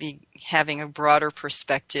 having a broader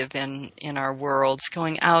perspective in our worlds,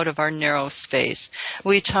 going out of our narrow space.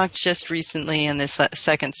 We talked just recently in this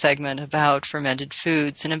second segment about fermented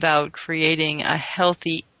foods and about creating a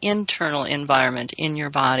healthy internal environment in your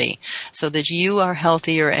body so that you are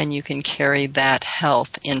healthier and you can carry that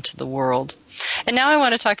health into the world. And now I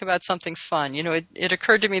want to talk about something fun. You know, it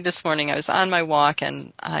occurred to me this morning. I was on my walk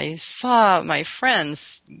and I saw my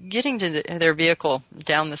friends getting to their vehicle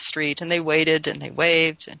down the street, and they waited and they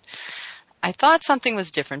waved. And I thought something was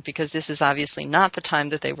different because this is obviously not the time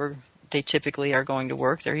that they typically are going to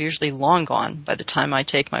work. They're usually long gone by the time I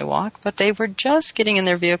take my walk, but they were just getting in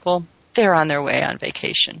their vehicle. They're on their way on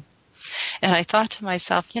vacation. And I thought to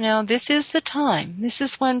myself, you know, this is the time. This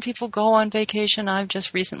is when people go on vacation. I've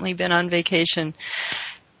just recently been on vacation.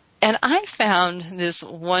 And I found this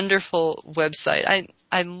wonderful website.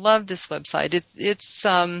 I love this website. It's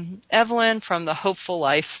Evelyn from The Hopeful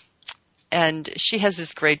Life. And she has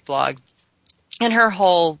this great blog. And her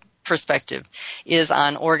whole perspective is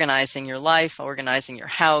on organizing your life, organizing your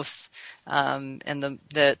house. And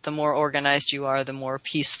the more organized you are, the more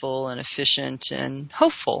peaceful and efficient and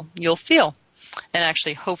hopeful you'll feel. And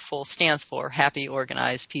actually, hopeful stands for happy,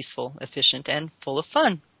 organized, peaceful, efficient, and full of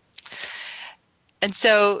fun. And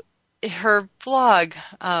so her blog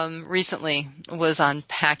recently was on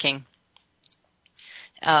packing,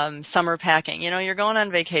 summer packing. You know, you're going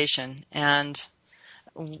on vacation, and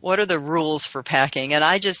what are the rules for packing? And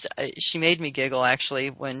she made me giggle, actually,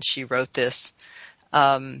 when she wrote this.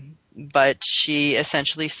 But she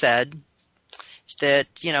essentially said that,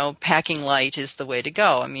 you know, packing light is the way to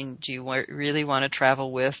go. I mean, do you really want to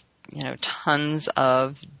travel with, you know, tons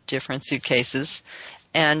of different suitcases?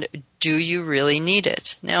 And do you really need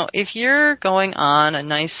it? Now, if you're going on a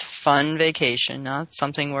nice, fun vacation, not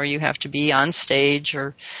something where you have to be on stage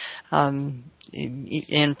or,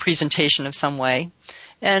 in presentation of some way.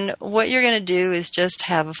 And what you're going to do is just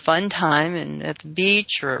have a fun time at the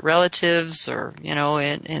beach or at relatives or,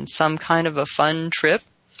 in some kind of a fun trip.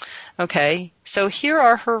 Okay, so here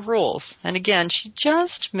are her rules. And again, she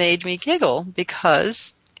just made me giggle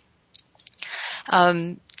because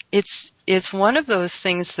it's one of those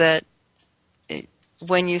things that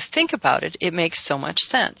when you think about it, it makes so much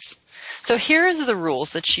sense. So here's the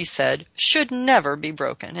rules that she said should never be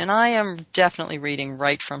broken. And I am definitely reading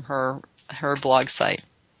right from her blog site.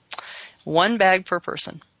 1 bag per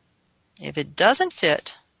person. If it doesn't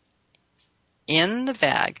fit in the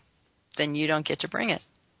bag, then you don't get to bring it.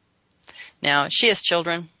 Now, she has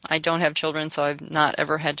children. I don't have children, so I've not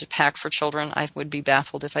ever had to pack for children. I would be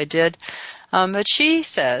baffled if I did. But she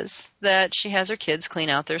says that she has her kids clean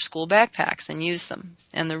out their school backpacks and use them.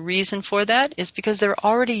 And the reason for that is because they're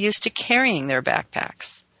already used to carrying their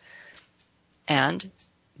backpacks. And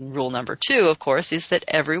rule number 2, of course, is that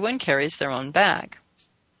everyone carries their own bag.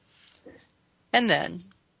 And then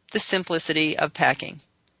the simplicity of packing.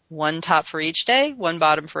 1 top for each day, 1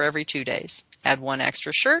 bottom for every 2 days. Add 1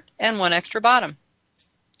 extra shirt and 1 extra bottom.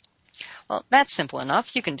 Well, that's simple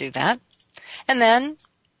enough. You can do that. And then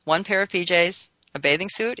 1 pair of PJs, a bathing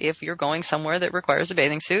suit if you're going somewhere that requires a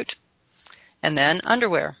bathing suit, and then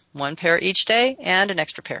underwear, 1 pair each day and an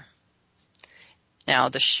extra pair. Now,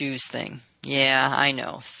 the shoes thing. Yeah, I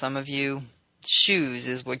know. Some of you, shoes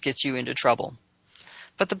is what gets you into trouble.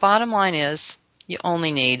 But the bottom line is you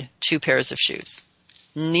only need 2 pairs of shoes.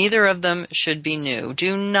 Neither of them should be new.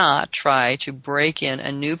 Do not try to break in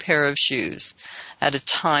a new pair of shoes at a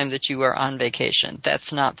time that you are on vacation.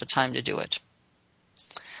 That's not the time to do it.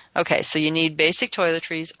 Okay, so you need basic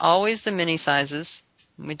toiletries, always the mini sizes.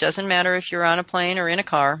 It doesn't matter if you're on a plane or in a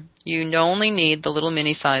car. You only need the little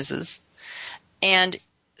mini sizes. And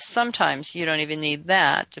sometimes you don't even need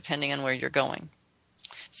that depending on where you're going.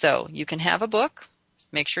 So you can have a book,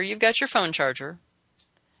 make sure you've got your phone charger,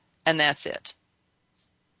 and that's it.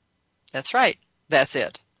 That's right. That's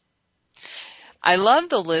it. I love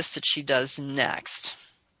the list that she does next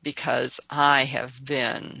because I have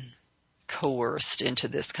been coerced into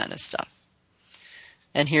this kind of stuff.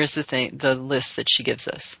 And here's the list that she gives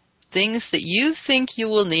us. Things that you think you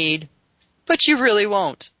will need, but you really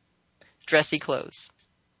won't. Dressy clothes.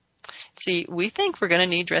 See, we think we're going to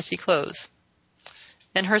need dressy clothes.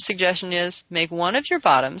 And her suggestion is make one of your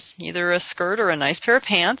bottoms, either a skirt or a nice pair of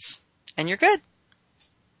pants, and you're good.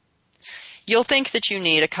 You'll think that you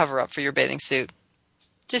need a cover-up for your bathing suit.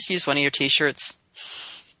 Just use one of your T-shirts.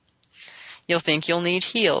 You'll think you'll need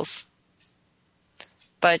heels.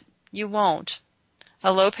 But you won't.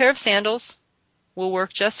 A low pair of sandals will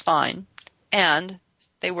work just fine, and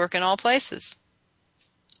they work in all places.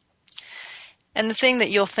 And the thing that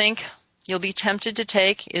you'll think you'll be tempted to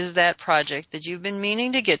take is that project that you've been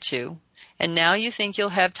meaning to get to, and now you think you'll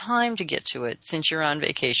have time to get to it since you're on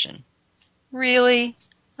vacation. Really?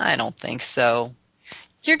 I don't think so.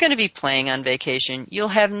 You're going to be playing on vacation. You'll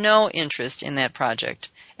have no interest in that project,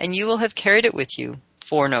 and you will have carried it with you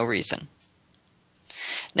for no reason.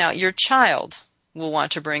 Now, your child will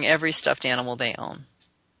want to bring every stuffed animal they own.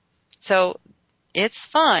 So it's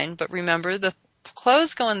fine, but remember the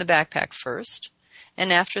clothes go in the backpack first,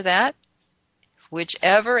 and after that,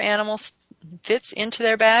 whichever animal fits into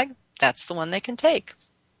their bag, that's the one they can take.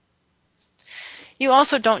 You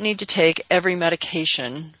also don't need to take every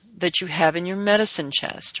medication that you have in your medicine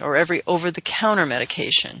chest or every over-the-counter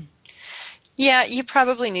medication. Yeah, you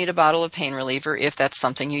probably need a bottle of pain reliever if that's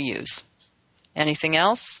something you use. Anything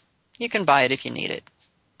else? You can buy it if you need it.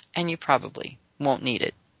 And you probably won't need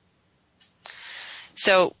it.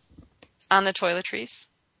 So, on the toiletries,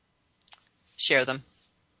 share them.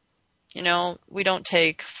 You know, we don't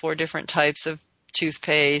take 4 different types of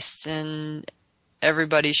toothpaste and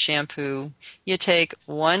everybody's shampoo. You take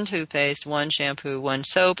 1 toothpaste, 1 shampoo, 1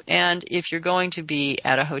 soap, and if you're going to be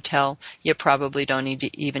at a hotel, you probably don't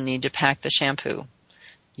even need to pack the shampoo.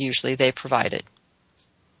 Usually they provide it.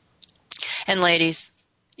 And ladies,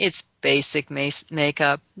 it's basic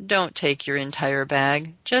makeup. Don't take your entire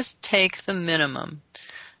bag. Just take the minimum.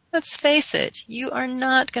 Let's face it, you are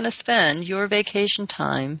not going to spend your vacation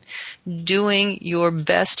time doing your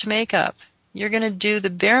best makeup. You're going to do the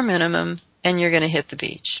bare minimum and you're going to hit the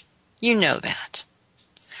beach. You know that.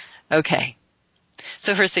 Okay.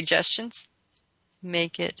 So her suggestions,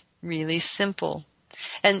 make it really simple.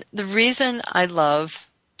 And the reason I love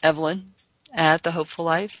Evelyn at The Hopeful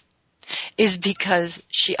Life is because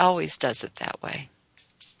she always does it that way.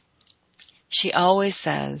 She always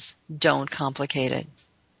says, don't complicate it.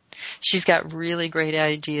 She's got really great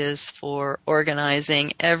ideas for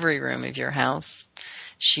organizing every room of your house.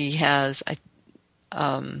 She has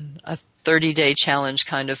a 30-day challenge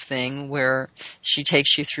kind of thing where she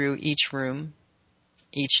takes you through each room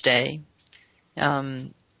each day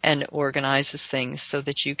and organizes things so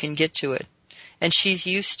that you can get to it. And she's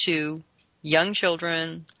used to young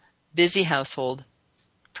children, busy household,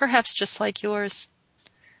 perhaps just like yours.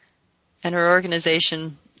 And her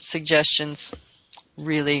organization suggestions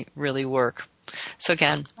really, really work. So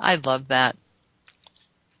again, I love that.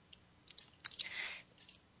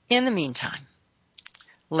 In the meantime,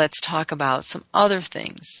 let's talk about some other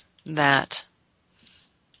things that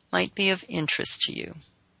might be of interest to you.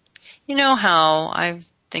 You know how, I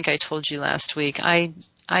think I told you last week, I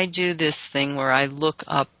do this thing where I look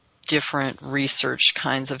up different research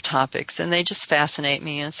kinds of topics, and they just fascinate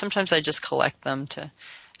me, and sometimes I just collect them to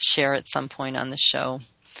share at some point on the show.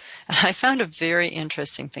 And I found a very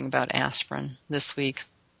interesting thing about aspirin this week.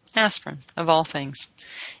 Aspirin, of all things.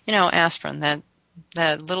 You know, aspirin,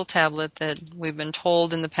 that little tablet that we've been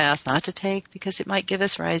told in the past not to take because it might give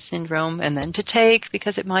us Reye's syndrome, and then to take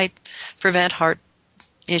because it might prevent heart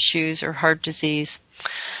issues or heart disease.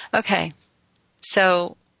 Okay,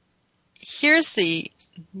 so here's the,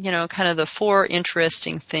 kind of the 4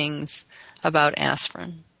 interesting things about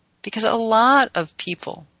aspirin. Because a lot of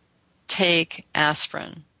people take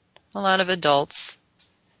aspirin. A lot of adults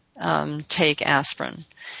take aspirin.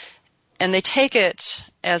 And they take it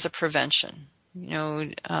as a prevention.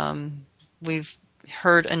 We've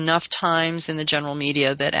heard enough times in the general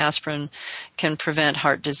media that aspirin can prevent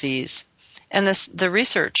heart disease. And the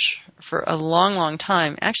research for a long, long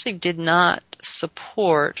time actually did not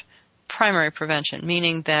support primary prevention,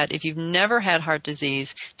 meaning that if you've never had heart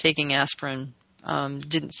disease, taking aspirin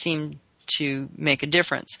didn't seem to make a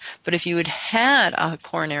difference. But if you had a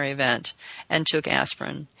coronary event and took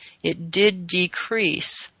aspirin, it did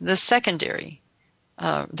decrease the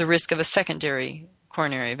risk of a secondary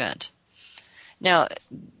coronary event. Now,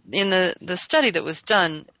 in the study that was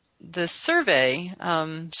done, the survey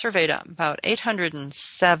surveyed about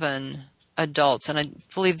 807 adults, and I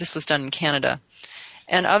believe this was done in Canada.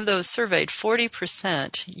 And of those surveyed,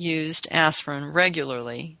 40% used aspirin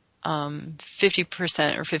regularly.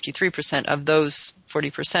 50% or 53% of those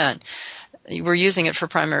 40% were using it for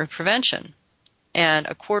primary prevention. And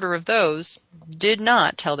a quarter of those did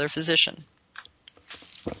not tell their physician.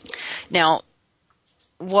 Now,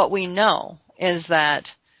 what we know is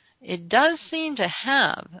that it does seem to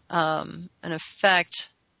have an effect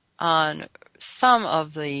on some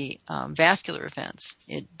of the vascular events.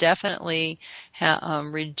 It definitely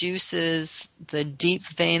reduces the deep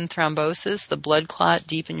vein thrombosis, the blood clot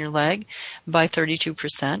deep in your leg, by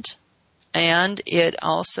 32%. And it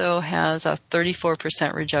also has a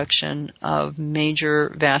 34% reduction of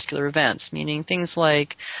major vascular events, meaning things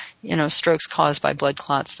like, strokes caused by blood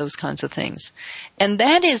clots, those kinds of things. And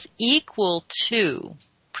that is equal to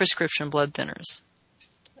prescription blood thinners.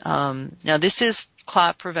 Now, this is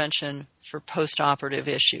clot prevention for post-operative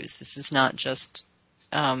issues. This is not just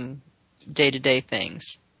day-to-day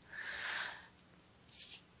things.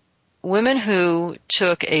 Women who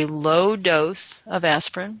took a low dose of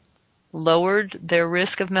aspirin lowered their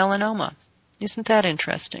risk of melanoma. Isn't that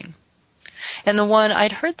interesting? And the one,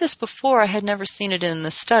 I'd heard this before, I had never seen it in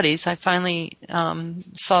the studies. I finally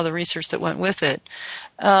saw the research that went with it.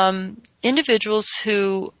 Individuals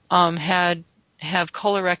who have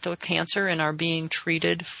colorectal cancer and are being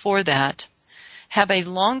treated for that have a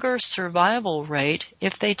longer survival rate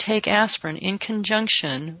if they take aspirin in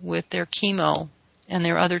conjunction with their chemo and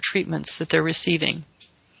their other treatments that they're receiving.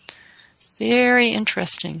 Very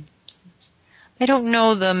interesting. I don't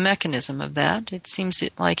know the mechanism of that. It seems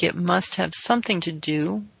like it must have something to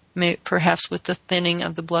do, perhaps with the thinning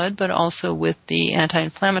of the blood, but also with the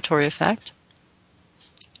anti-inflammatory effect.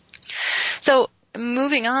 So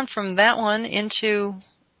moving on from that one into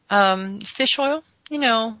fish oil.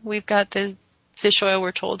 We've got the fish oil.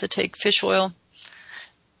 We're told to take fish oil.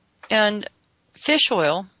 And fish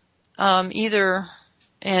oil,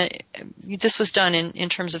 this was done in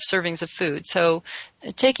terms of servings of food. So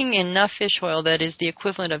taking enough fish oil that is the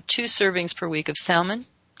equivalent of 2 servings per week of salmon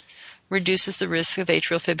reduces the risk of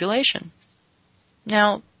atrial fibrillation.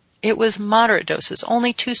 Now, it was moderate doses,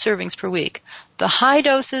 only 2 servings per week. The high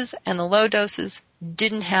doses and the low doses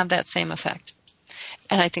didn't have that same effect.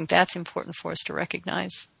 And I think that's important for us to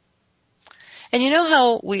recognize. And you know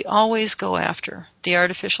how we always go after the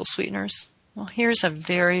artificial sweeteners? Well, here's a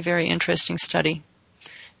very, very interesting study.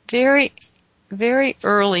 Very, very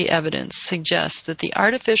early evidence suggests that the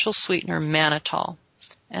artificial sweetener mannitol,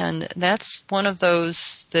 and that's one of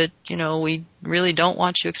those that, we really don't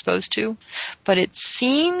want you exposed to, but it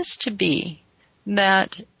seems to be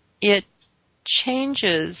that it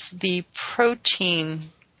changes the protein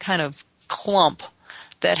kind of clump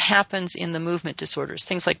that happens in the movement disorders,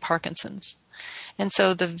 things like Parkinson's. And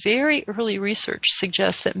so the very early research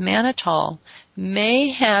suggests that mannitol may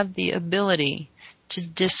have the ability to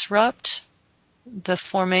disrupt the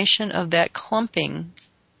formation of that clumping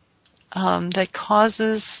that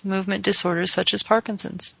causes movement disorders such as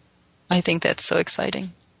Parkinson's. I think that's so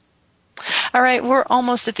exciting. All right, we're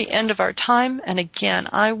almost at the end of our time, and again,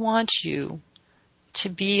 I want you to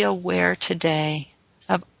be aware today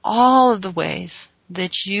of all of the ways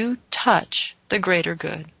that you touch the greater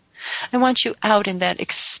good. I want you out in that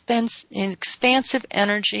expansive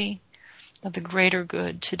energy of the greater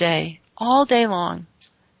good today, all day long.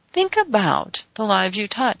 Think about the lives you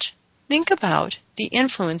touch. Think about the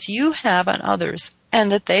influence you have on others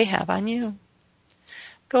and that they have on you.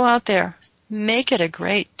 Go out there. Make it a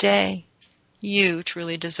great day. You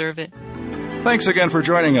truly deserve it. Thanks again for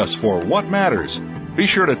joining us for What Matters. Be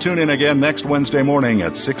sure to tune in again next Wednesday morning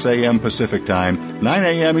at 6 a.m. Pacific Time, 9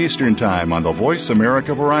 a.m. Eastern Time on the Voice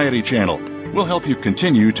America Variety Channel. We'll help you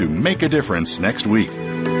continue to make a difference next week.